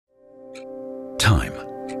Time.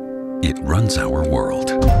 It runs our world.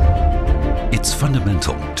 It's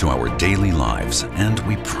fundamental to our daily lives, and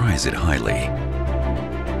we prize it highly,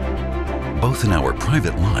 both in our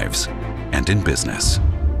private lives and in business.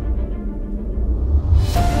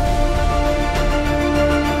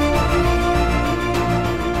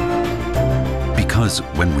 Because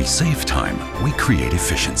when we save time, we create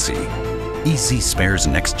efficiency. Easy Spares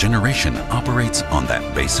Next Generation operates on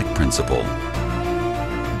that basic principle.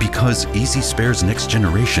 Because Easy Spares Next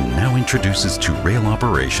Generation now introduces to rail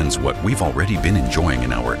operations what we've already been enjoying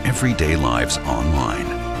in our everyday lives online.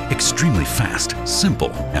 Extremely fast,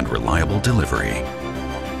 simple, and reliable delivery.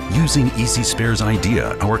 Using Easy Spares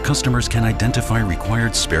Idea, our customers can identify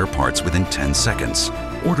required spare parts within 10 seconds.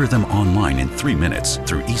 Order them online in 3 minutes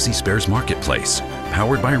through Easy Spares Marketplace,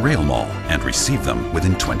 powered by RailMall, and receive them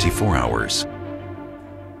within 24 hours.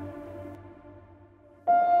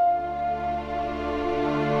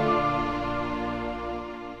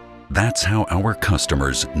 That's how our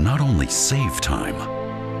customers not only save time,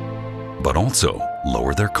 but also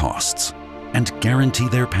lower their costs and guarantee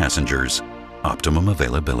their passengers optimum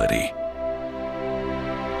availability.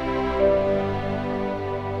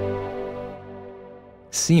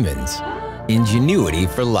 Siemens, ingenuity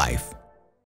for life.